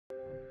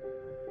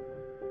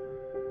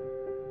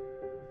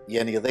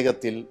என்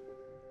இதயத்தில்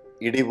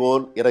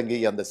இடிபோல்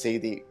இறங்கிய அந்த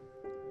செய்தி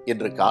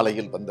இன்று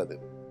காலையில் வந்தது.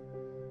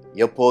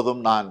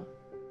 எப்போதும் நான்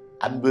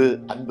அன்பு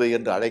அன்பு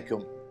என்று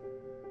அழைக்கும்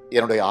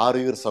என்னுடைய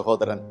ஆருயிர்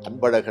சகோதரன்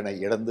அன்பழகனை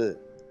இழந்து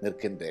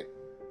நிற்கின்றேன்.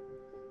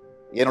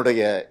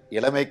 என்னுடைய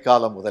இளமை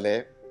காலம் முதலே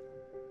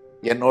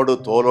என்னோடு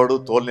தோளோடு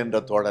தோள் நின்ற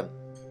தோழன்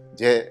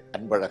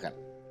அன்பழகன்,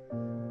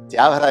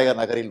 தியாகராய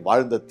நகரில்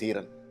வாழ்ந்த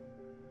தீரன்,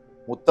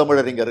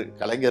 முத்தமிழறிஞர்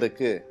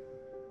கலைஞருக்கு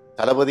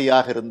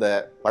தளபதியாக இருந்த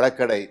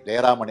பழக்கடை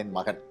ஜெயராமனின்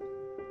மகன்.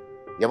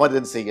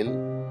 எமர்ஜென்சியில்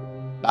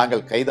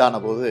நாங்கள் கைதான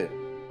போது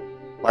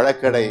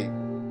பழக்கடை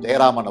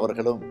ஜெயராமன்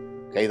அவர்களும்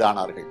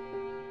கைதானார்கள்.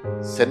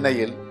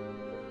 சென்னையில்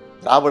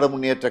திராவிட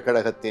முன்னேற்ற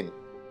கழகத்தின்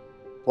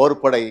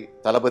போர்ப்படை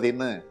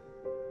தளபதின்னு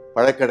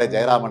பழக்கடை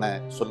ஜெயராமனை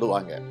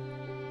சொல்லுவாங்க.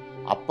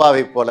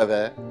 அப்பாவை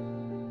போலவே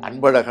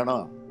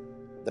அன்பழகனும்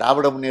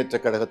திராவிட முன்னேற்ற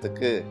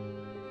கழகத்துக்கு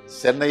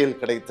சென்னையில்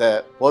கிடைத்த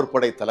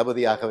போர்ப்படை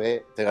தளபதியாகவே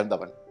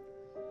திகழ்ந்தவன்.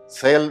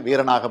 செயல்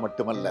வீரனாக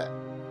மட்டுமல்ல,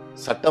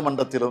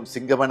 சட்டமன்றத்திலும்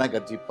சிங்கமென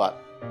கர்ஜிப்பார்.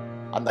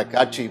 அந்த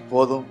காட்சி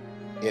இப்போதும்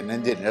என்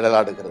நெஞ்சில்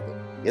நிழலாடுகிறது.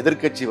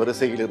 எதிர்க்கட்சி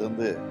வரிசையில்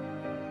இருந்து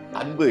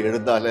அன்பு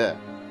எழுந்தால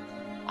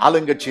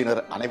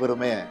ஆளுங்கட்சியினர்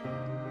அனைவருமே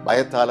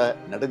பயத்தால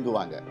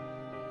நடுங்குவாங்க.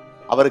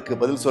 அவருக்கு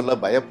பதில் சொல்ல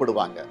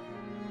பயப்படுவாங்க.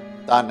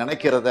 தான்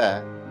நினைக்கிறத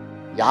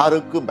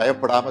யாருக்கும்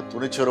பயப்படாம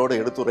துணிச்சலோடு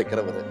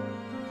எடுத்துரைக்கிறவர்.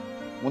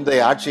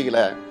 முந்தைய ஆட்சியில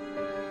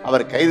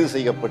அவர் கைது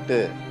செய்யப்பட்டு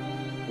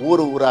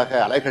ஊர் ஊராக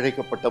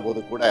அலைகழிக்கப்பட்ட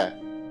போது கூட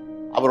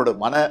அவரோட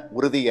மன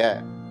உறுதியை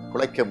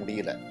குலைக்க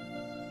முடியல.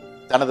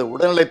 தனது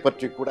உடல்நிலை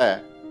பற்றி கூட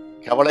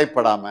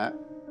கவலைப்படாம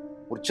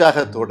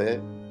உற்சாகத்தோடு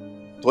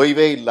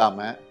தொய்வே இல்லாம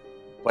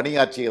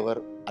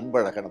பணியாற்றியவர்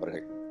அன்பழகன்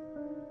அவர்கள்.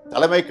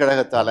 தலைமை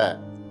கழகத்தால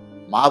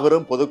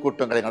மாபெரும்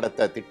பொதுக்கூட்டங்களை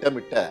நடத்த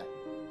திட்டமிட்ட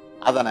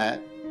அதனை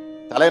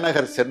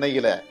தலைநகர்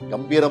சென்னையில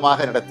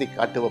கம்பீரமாக நடத்தி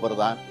காட்டுபவர்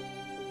தான்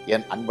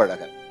என்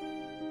அன்பழகன்.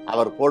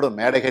 அவர் போடும்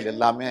மேடைகள்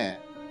எல்லாமே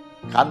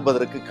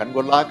காண்பதற்கு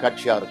கண்கொள்ளா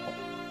காட்சியா இருக்கும்.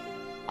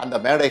 அந்த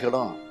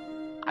மேடைகளும்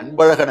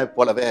அன்பழகனைப்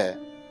போலவே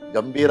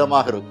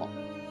கம்பீரமாக இருக்கும்.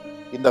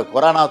 இந்த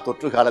கொரோனா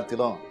தொற்று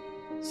காலத்திலும்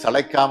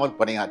சளைக்காமல்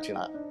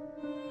பணியாற்றினார்.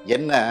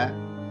 என்ன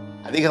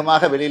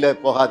அதிகமாக வெளியில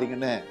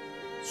போகாதீங்கன்னு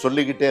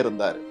சொல்லிக்கிட்டே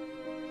இருந்தார்.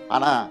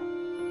 ஆனா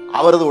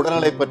அவரது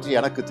உடல்நிலை பற்றி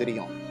எனக்கு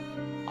தெரியும்.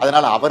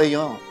 அதனால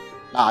அவரையும்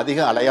நான்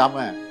அதிகம் அலையாம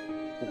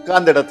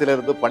உட்கார்ந்த இடத்துல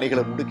இருந்து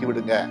பணிகளை முடுக்கி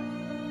விடுங்க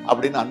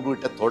அப்படின்னு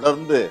அன்புகிட்ட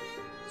தொடர்ந்து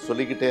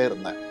சொல்லிக்கிட்டே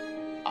இருந்தேன்.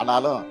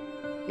 ஆனாலும்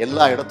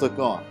எல்லா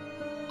இடத்துக்கும்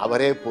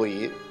அவரே போய்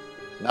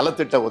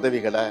நலத்திட்ட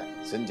உதவிகளை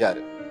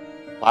செஞ்சாரு.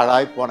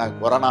 பாழாய் போன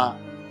கொரோனா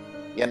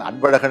என்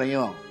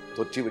அன்பழகனையும்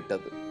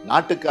தொற்றிவிட்டது.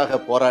 நாட்டுக்காக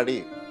போராடி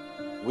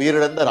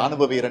உயிரிழந்த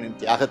இராணுவ வீரனின்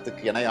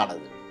தியாகத்துக்கு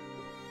இணையானது.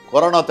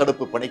 கொரோனா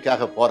தடுப்பு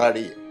பணிக்காக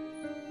போராடி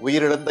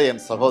உயிரிழந்த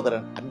என்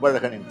சகோதரன்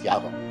அன்பழகனின்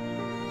தியாகம்.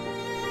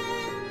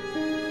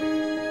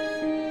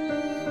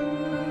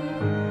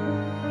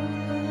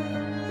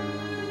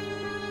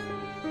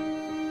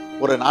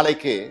 ஒரு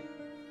நாளைக்கு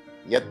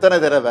எத்தனை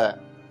தடவை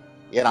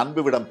என்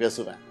அன்புவிடம்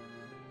பேசுவேன்.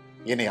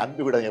 இனி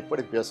அன்புவிடம்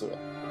எப்படி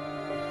பேசுவேன்?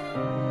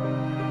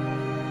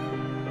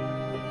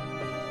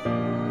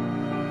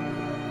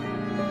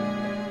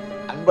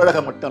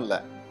 அன்பழகன் மட்டும் இல்ல,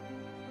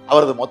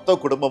 அவரது மொத்த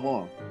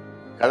குடும்பமும்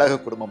கழக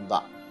குடும்பம்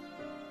தான்.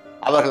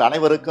 அவர்கள்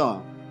அனைவருக்கும்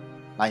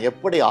நான்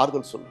எப்படி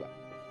ஆறுதல் சொல்வேன்?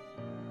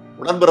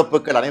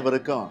 உடன்பிறப்புகள்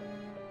அனைவருக்கும்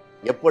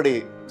எப்படி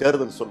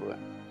தேர்தல்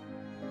சொல்வேன்?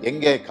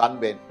 எங்கே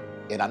காண்பேன்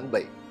என்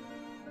அன்பை?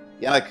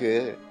 எனக்கு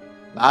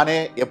நானே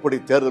எப்படி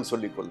தேர்தல்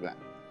சொல்லிக் கொள்வேன்?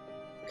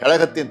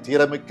 கழகத்தின்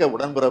தீரமிக்க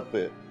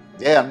உடன்பிறப்பு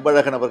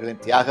அன்பழகன்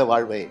அவர்களின் தியாக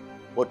வாழ்வை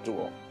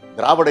போற்றுவோம்.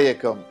 திராவிட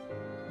இயக்கம்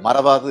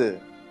மறவாது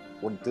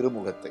உன்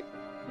திருமுகத்தை.